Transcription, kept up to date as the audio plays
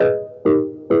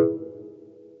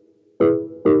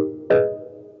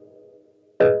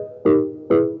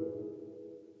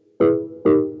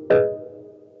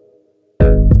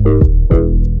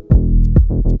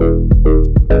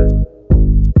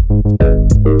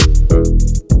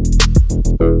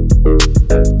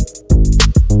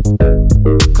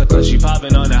She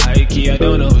poppin' on the Highkey, I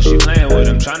don't know who she playin' with.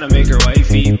 I'm tryna make her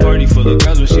wifey. Party full of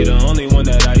girls, but she the only one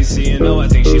that I see. And oh, I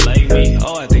think she like me.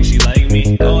 Oh, I think she like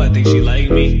me. Oh, I think she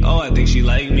like me. Oh, I think she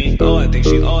like me. Oh, I think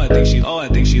she. Oh, I think she. Oh, I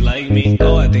think she like me.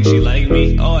 Oh, I think she like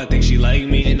me. Oh, I think she like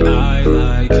me. And I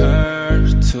like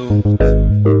her too.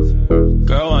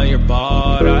 Girl, on your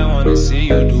board, I wanna see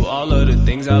you do all of the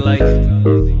things I like.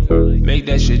 Make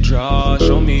that shit draw.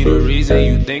 Show me the reason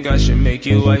you think I should make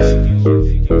you wife.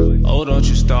 Oh, don't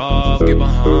you stop, get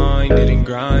behind it and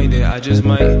grind it, I just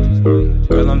might.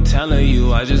 Girl, I'm telling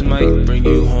you, I just might bring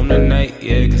you home tonight.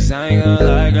 Yeah, cause I ain't gonna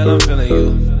lie, girl, I'm feeling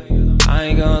you. I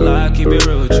ain't gonna lie, keep it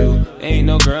real with you. Ain't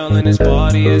no girl in this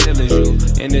party as ill as you.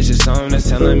 And it's just something that's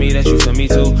telling me that you feel me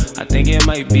too. I think it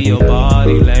might be your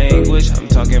body language. I'm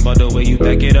talking about the way you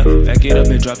back it up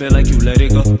and drop it like you let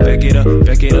it go. Back it up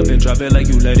and drop it like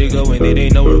you let it go. And it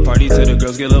ain't no real party till the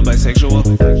girls get a little bisexual.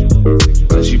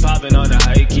 Cause she poppin' on the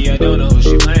Highkey, I don't know who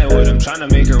she playin' with. I'm tryna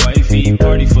make her wifey.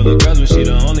 Party full of girls, but she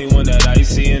the only one that I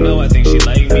see. And oh, I think she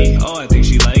like me. Oh, I think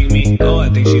she like me. Oh, I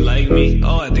think she like me.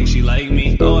 Oh, I think she like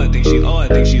me. Oh, I think she. Oh, I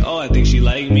think she. Oh, I think she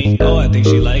like me. Oh, I think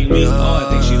she like me. Oh, I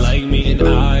think she like me. And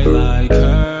I like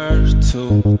her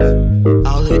too.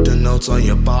 I'll hit the notes on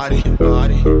your body.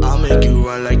 I'll make you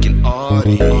run like an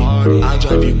Audi. I'll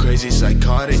drive you crazy,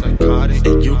 psychotic.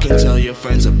 And you can tell your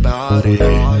friends about it.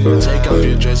 Take off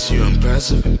your dress, you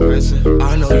impressive.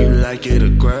 I know you like it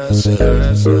aggressive.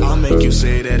 I'll make you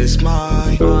say that it's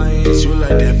mine. Cause you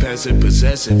like that passive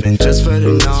possessive. And just for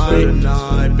the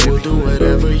night, we'll do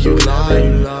whatever you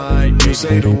like. You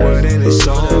say the word and it's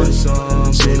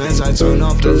on. Soon as I turn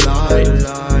off the light.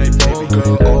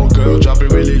 Oh girl, drop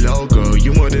it really low, girl.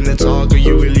 You more than a talker,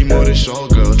 you really more than show,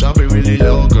 girl. Drop it really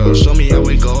low, girl. Show me how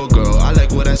it go, girl. I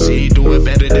like what I see, do it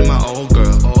better than my old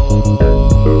girl.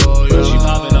 Oh, yeah. She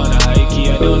poppin' on the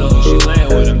Highkey, I don't know who she playin'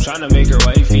 with. I'm tryna make her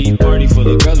wifey. Party full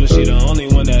of girls, but she the only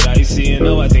one that I see. And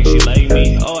oh, I think she like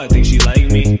me. Oh, I think she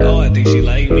like me. Oh, I think she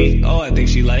like me. Oh, I think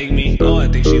she like me. Oh, I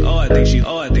think she. Oh, I think she.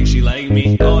 Oh, I think she like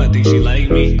me. Oh, I think she like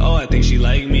me. Oh, I think she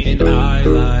like me.